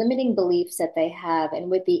limiting beliefs that they have, and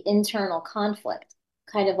with the internal conflict.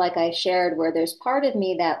 Kind of like I shared, where there's part of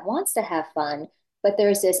me that wants to have fun, but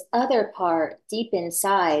there's this other part deep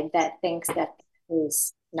inside that thinks that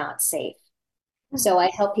is not safe. So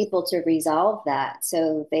I help people to resolve that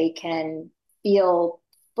so they can feel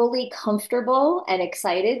fully comfortable and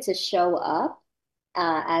excited to show up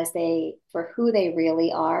for who they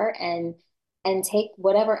really are, and take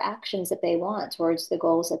whatever actions that they want towards the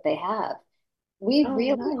goals that they have. We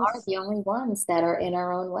really are the only ones that are in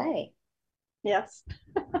our own way. Yes,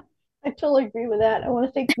 I totally agree with that. I want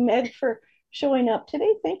to thank Meg for showing up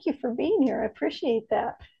today. Thank you for being here. I appreciate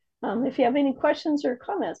that. If you have any questions or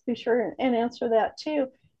comments, be sure and answer that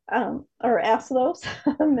too, or ask those,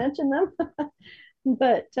 mention them.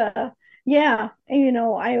 But yeah, and,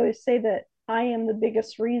 I always say that I am the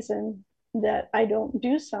biggest reason that I don't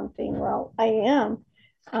do something. Well, I am.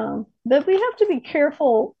 But we have to be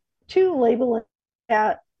careful to label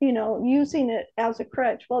that, using it as a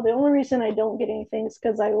crutch. Well, the only reason I don't get anything is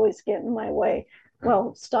because I always get in my way.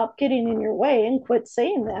 Well, stop getting in your way and quit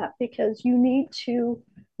saying that, because you need to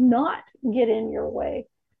not get in your way.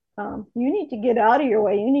 You need to get out of your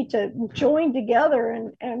way. You need to join together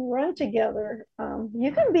and run together.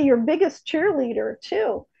 You can be your biggest cheerleader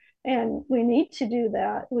too. And we need to do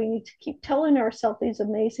that. We need to keep telling ourselves these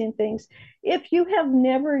amazing things. If you have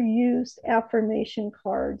never used affirmation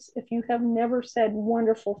cards, if you have never said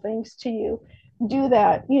wonderful things to you, do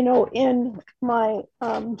that. In my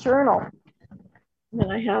journal,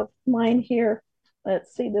 and I have mine here.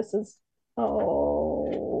 Let's see, this is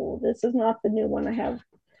not the new one I have.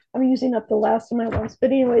 I'm using up the last of my ones.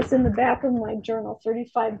 But anyways, in the back of my journal,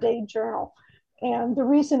 35-day journal. And the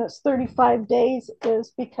reason it's 35 days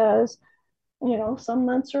is because, some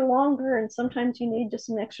months are longer and sometimes you need just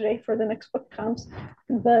an extra day for the next book comes.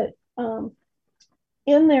 But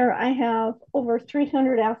in there, I have over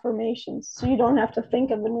 300 affirmations. So you don't have to think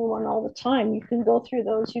of a new one all the time. You can go through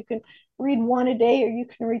those. You can read one a day, or you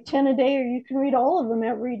can read 10 a day, or you can read all of them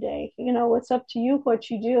every day. It's up to you what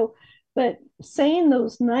you do. But saying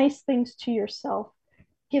those nice things to yourself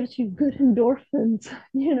gives you good endorphins,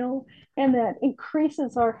 and that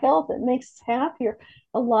increases our health. It makes us happier.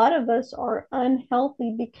 A lot of us are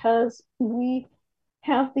unhealthy because we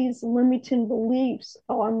have these limiting beliefs.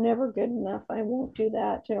 Oh, I'm never good enough. I won't do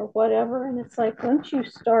that, or whatever. And it's like, once you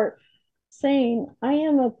start saying, I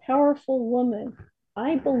am a powerful woman,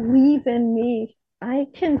 I believe in me, I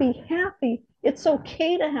can be happy. It's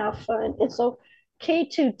okay to have fun. It's okay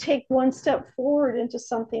to take one step forward into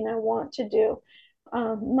something I want to do.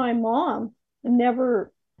 My mom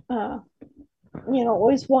never,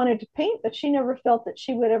 always wanted to paint, but she never felt that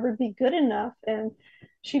she would ever be good enough. And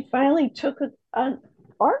she finally took an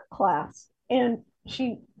art class, and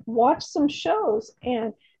she watched some shows,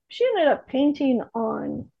 and she ended up painting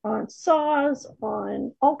on saws,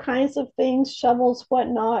 on all kinds of things, shovels,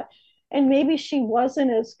 whatnot. And maybe she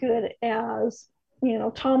wasn't as good as,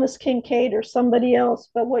 Thomas Kincaid or somebody else,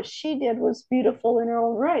 but what she did was beautiful in her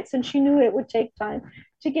own rights. And she knew it would take time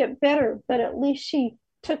to get better, but at least she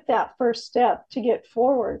took that first step to get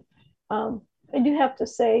forward. I do have to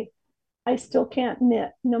say, I still can't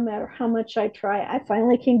knit no matter how much I try. I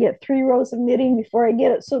finally can get 3 rows of knitting before I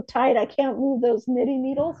get it so tight I can't move those knitting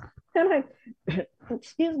needles. And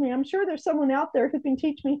excuse me, I'm sure there's someone out there who can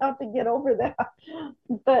teach me how to get over that.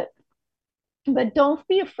 But don't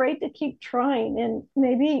be afraid to keep trying. And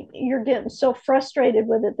maybe you're getting so frustrated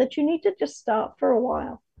with it that you need to just stop for a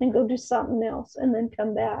while and go do something else and then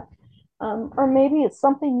come back. Or maybe it's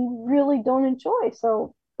something you really don't enjoy.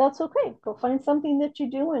 So that's okay. Go find something that you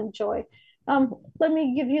do enjoy. Let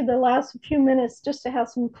me give you the last few minutes just to have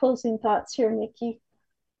some closing thoughts here, Nikki.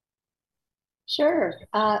 Sure.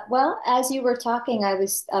 Well, as you were talking, I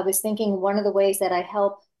was thinking one of the ways that I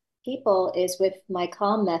help people is with my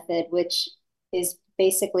calm method, which is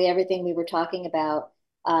basically everything we were talking about.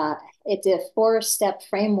 It's a 4-step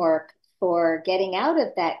framework for getting out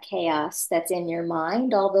of that chaos that's in your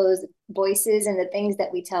mind, all those voices and the things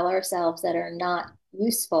that we tell ourselves that are not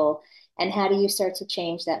useful. And how do you start to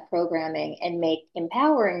change that programming and make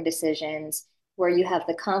empowering decisions where you have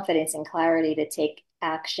the confidence and clarity to take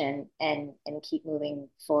action and keep moving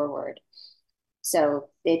forward. So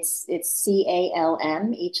it's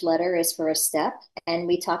CALM. Each letter is for a step. And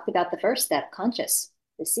we talked about the first step, conscious,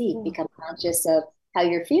 the C, become conscious of how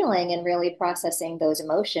you're feeling and really processing those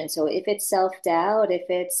emotions. So if it's self-doubt, if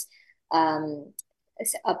it's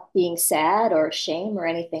being sad or shame or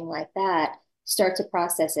anything like that, start to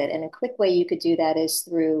process it. And a quick way you could do that is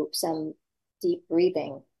through some deep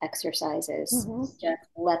breathing exercises. Just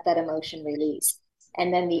let that emotion release.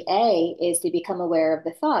 And then the A is to become aware of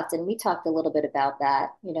the thoughts. And we talked a little bit about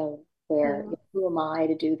that, where who am I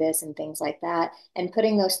to do this and things like that. And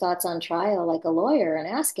putting those thoughts on trial like a lawyer and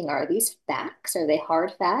asking, are these facts? Are they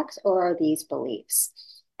hard facts or are these beliefs?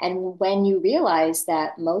 And when you realize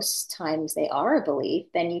that most times they are a belief,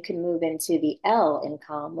 then you can move into the L in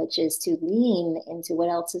calm, which is to lean into what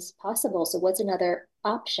else is possible. So what's another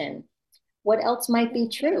option? What else might be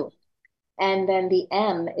true? And then the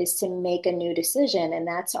M is to make a new decision, and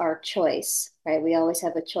that's our choice, right? We always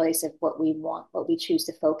have a choice of what we want, what we choose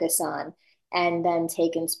to focus on, and then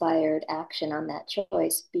take inspired action on that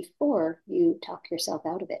choice before you talk yourself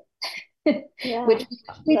out of it, Yeah, which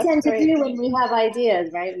we tend great. to do when we have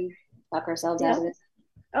ideas, right? We talk ourselves out of it.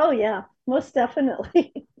 Oh, yeah, most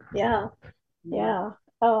definitely. Yeah.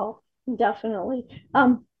 Oh, definitely.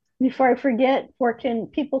 Before I forget, where can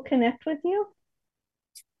people connect with you?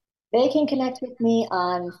 They can connect with me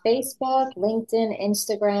on Facebook, LinkedIn,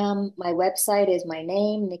 Instagram. My website is my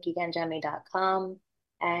name, nikkigangemi.com.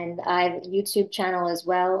 And I have a YouTube channel as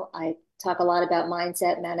well. I talk a lot about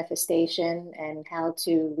mindset, manifestation, and how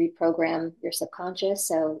to reprogram your subconscious.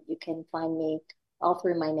 So you can find me all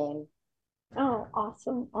through my name. Oh,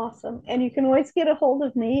 awesome. Awesome. And you can always get a hold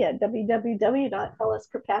of me at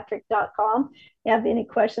www.elliskirkpatrick.com. If you have any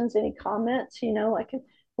questions, any comments, I can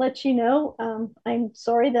let you know. I'm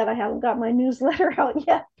sorry that I haven't got my newsletter out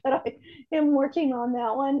yet, but I am working on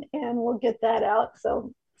that one and we'll get that out.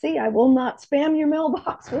 So see, I will not spam your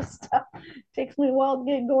mailbox with stuff. It takes me a while to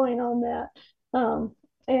get going on that.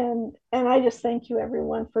 And I just thank you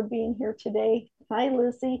everyone for being here today. Hi,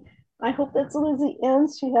 Lizzie. I hope that's Lizzie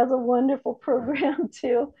Enns. She has a wonderful program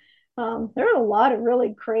too. There are a lot of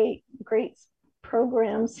really great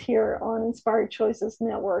programs here on Inspired Choices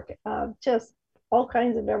Network. Just all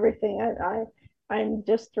kinds of everything. I'm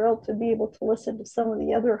just thrilled to be able to listen to some of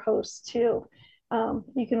the other hosts too.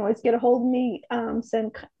 You can always get a hold of me,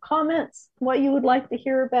 send comments, what you would like to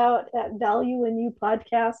hear about at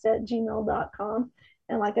valueinyoupodcast@gmail.com.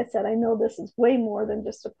 And like I said, I know this is way more than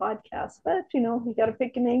just a podcast, but you got to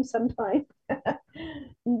pick a name sometime.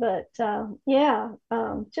 But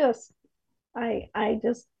I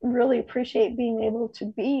just really appreciate being able to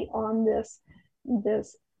be on this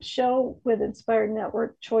show with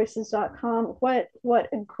inspirednetworkchoices.com. What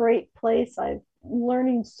a great place. I'm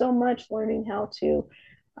learning so much, learning how to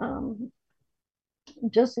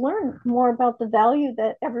just learn more about the value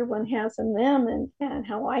that everyone has in them and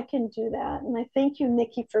how I can do that. And I thank you,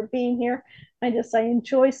 Nikki, for being here. I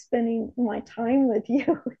enjoy spending my time with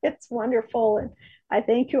you. It's wonderful. And I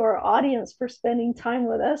thank you, our audience, for spending time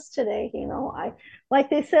with us today. Like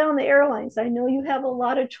they say on the airlines, I know you have a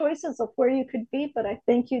lot of choices of where you could be, but I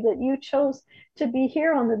thank you that you chose to be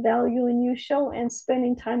here on the Value in You show and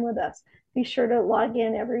spending time with us. Be sure to log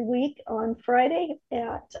in every week on Friday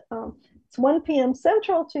at it's 1 p.m.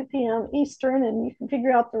 Central, 2 p.m. Eastern, and you can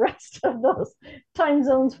figure out the rest of those time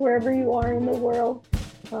zones wherever you are in the world.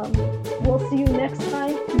 We'll see you next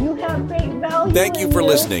time. You have great value. Thank you for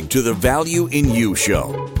listening to the Value in You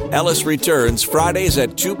Show. Ellis returns Fridays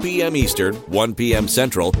at 2 p.m. Eastern, 1 p.m.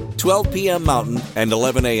 Central, 12 p.m. Mountain, and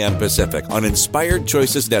 11 a.m. Pacific on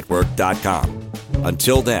InspiredChoicesNetwork.com.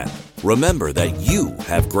 Until then, remember that you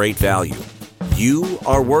have great value. You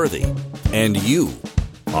are worthy, and you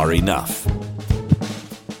are enough.